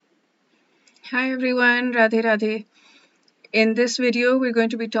Hi everyone, Radhe Radhe. In this video, we're going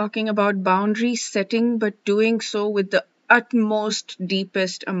to be talking about boundary setting, but doing so with the utmost,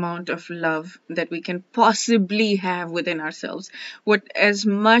 deepest amount of love that we can possibly have within ourselves. What as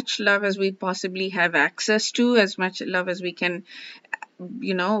much love as we possibly have access to, as much love as we can,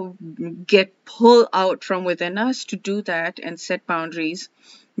 you know, pull out from within us to do that and set boundaries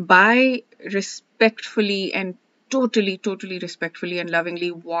by respectfully and totally respectfully and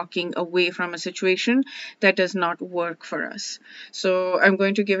lovingly walking away from a situation that does not work for us. So I'm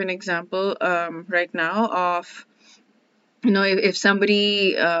going to give an example right now of, if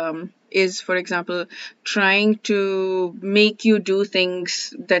somebody is, for example, trying to make you do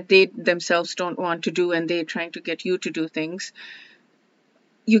things that they themselves don't want to do, and they're trying to get you to do things,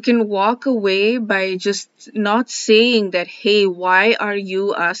 you can walk away by just not saying that, hey, why are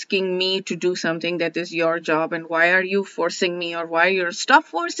you asking me to do something that is your job, and why are you forcing me, or why you're stop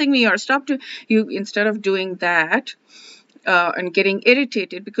forcing me, or stop to you, instead of doing that. And getting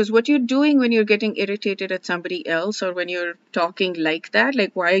irritated, because what you're doing when you're getting irritated at somebody else, or when you're talking like that,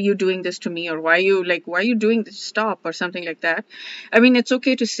 like, why are you doing this to me, or why are you doing this, stop, or something like that. I mean, it's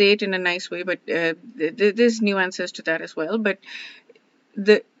okay to say it in a nice way, but there's nuances to that as well. But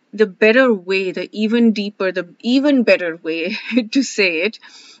the the better way, the even deeper, the even better way to say it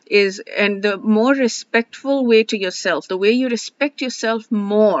is, and the more respectful way to yourself, the way you respect yourself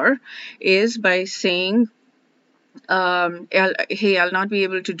more, is by saying, hey, I'll not be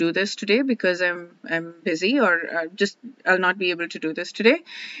able to do this today because I'm busy, or just I'll not be able to do this today,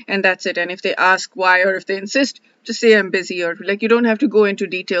 and that's it. And if they ask why, or if they insist, just say I'm busy, or like, you don't have to go into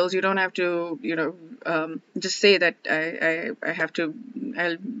details. You don't have to, just say that I have to.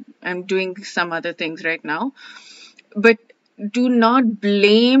 I'm doing some other things right now, but do not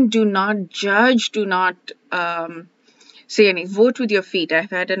blame, do not judge, do not. Say any, vote with your feet.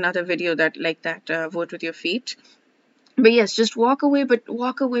 I've had another video that like that, vote with your feet. But yes, just walk away, but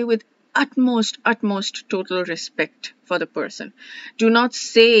walk away with utmost total respect for the person. Do not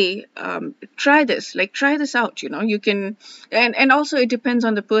say, try this out, you can. And also, it depends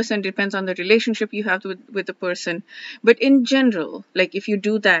on the person, depends on the relationship you have with the person. But in general, like, if you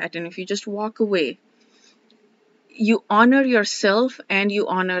do that, and if you just walk away, you honor yourself and you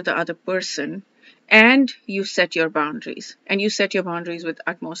honor the other person, and you set your boundaries, and you set your boundaries with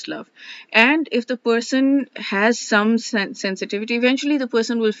utmost love. And if the person has some sensitivity, eventually the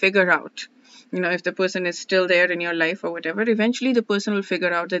person will figure out, if the person is still there in your life or whatever, eventually the person will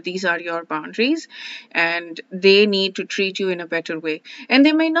figure out that these are your boundaries, and they need to treat you in a better way. And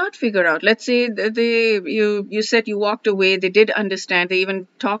they may not figure out. Let's say that you said you walked away, they did understand, they even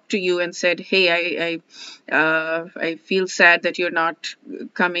talked to you and said, hey, I feel sad that you're not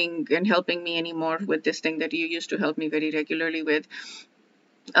coming and helping me anymore with this thing that you used to help me very regularly with.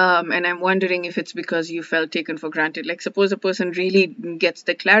 And I'm wondering if it's because you felt taken for granted. Like, suppose a person really gets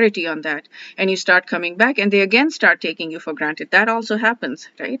the clarity on that, and you start coming back, and they again start taking you for granted. That also happens,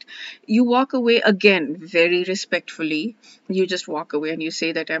 right? You walk away again very respectfully. You just walk away and you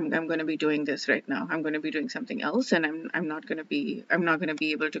say that I'm going to be doing this right now. I'm going to be doing something else, and I'm not going to be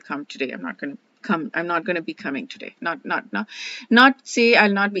able to come today. I'm not going to be coming today. Not say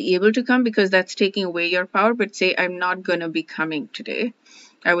I'll not be able to come, because that's taking away your power, but say I'm not going to be coming today.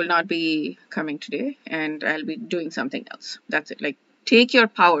 I will not be coming today, and I'll be doing something else. That's it. Like, take your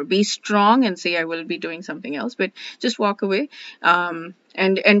power, be strong, and say I will be doing something else. But just walk away, and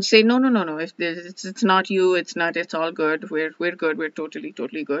say no. If it's not you, it's all good. We're good. We're totally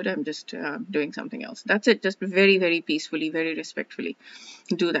good. I'm just doing something else. That's it. Just very peacefully, very respectfully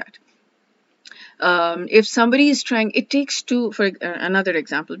do that. If somebody is trying, it takes two. For another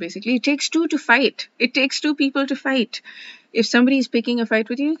example, basically, it takes two to fight. It takes two people to fight. If somebody is picking a fight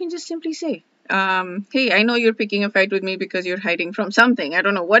with you, you can just simply say, hey, I know you're picking a fight with me because you're hiding from something. I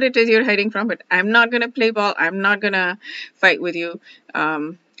don't know what it is you're hiding from, but I'm not going to play ball. I'm not going to fight with you.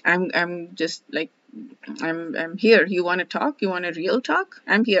 I'm just like, I'm here. You want to talk? You want a real talk?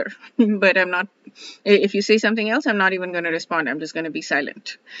 I'm here. But I'm not. If you say something else, I'm not even going to respond. I'm just going to be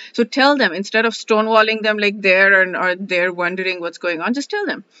silent. So tell them, instead of stonewalling them like there, and or they're wondering what's going on, just tell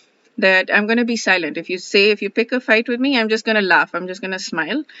them that I'm going to be silent. If you pick a fight with me, I'm just going to laugh. I'm just going to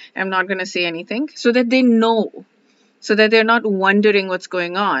smile. I'm not going to say anything, so that they know, so that they're not wondering what's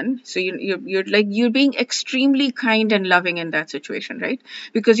going on. So you're being extremely kind and loving in that situation, right?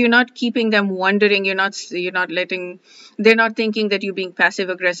 Because you're not keeping them wondering. You're not letting, they're not thinking that you're being passive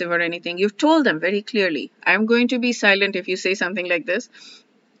aggressive or anything. You've told them very clearly, I'm going to be silent if you say something like this.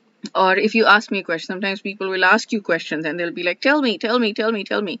 Or if you ask me a question, sometimes people will ask you questions and they'll be like, tell me, tell me, tell me,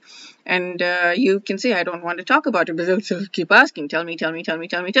 tell me. And you can say, I don't want to talk about it, but they'll still keep asking, tell me, tell me, tell me,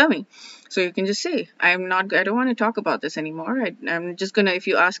 tell me, tell me. So you can just say, I don't want to talk about this anymore. I'm just going to, if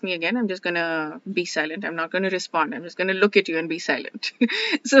you ask me again, I'm just going to be silent. I'm not going to respond. I'm just going to look at you and be silent.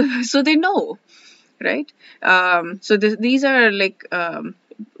 So they know, right? These are like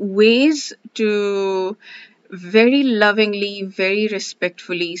ways to very lovingly, very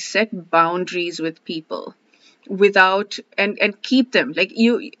respectfully set boundaries with people without and keep them like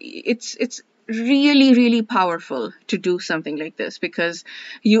you. It's really really powerful to do something like this because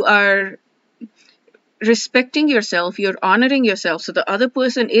you are respecting yourself, you're honoring yourself, so the other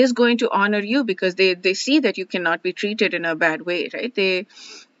person is going to honor you because they see that you cannot be treated in a bad way, right?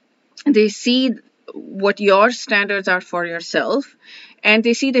 They see what your standards are for yourself, and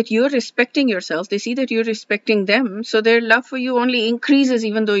they see that you're respecting yourself, they see that you're respecting them, so their love for you only increases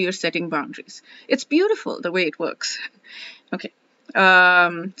even though you're setting boundaries. It's beautiful the way it works. Okay.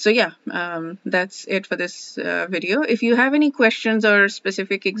 So yeah, that's it for this video. If you have any questions or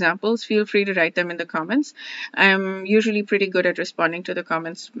specific examples, feel free to write them in the comments. I'm usually pretty good at responding to the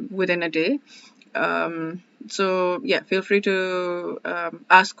comments within a day. So yeah, feel free to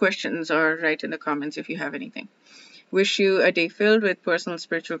ask questions or write in the comments if you have anything. Wish you a day filled with personal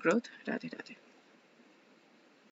spiritual growth. Radhe Radhe.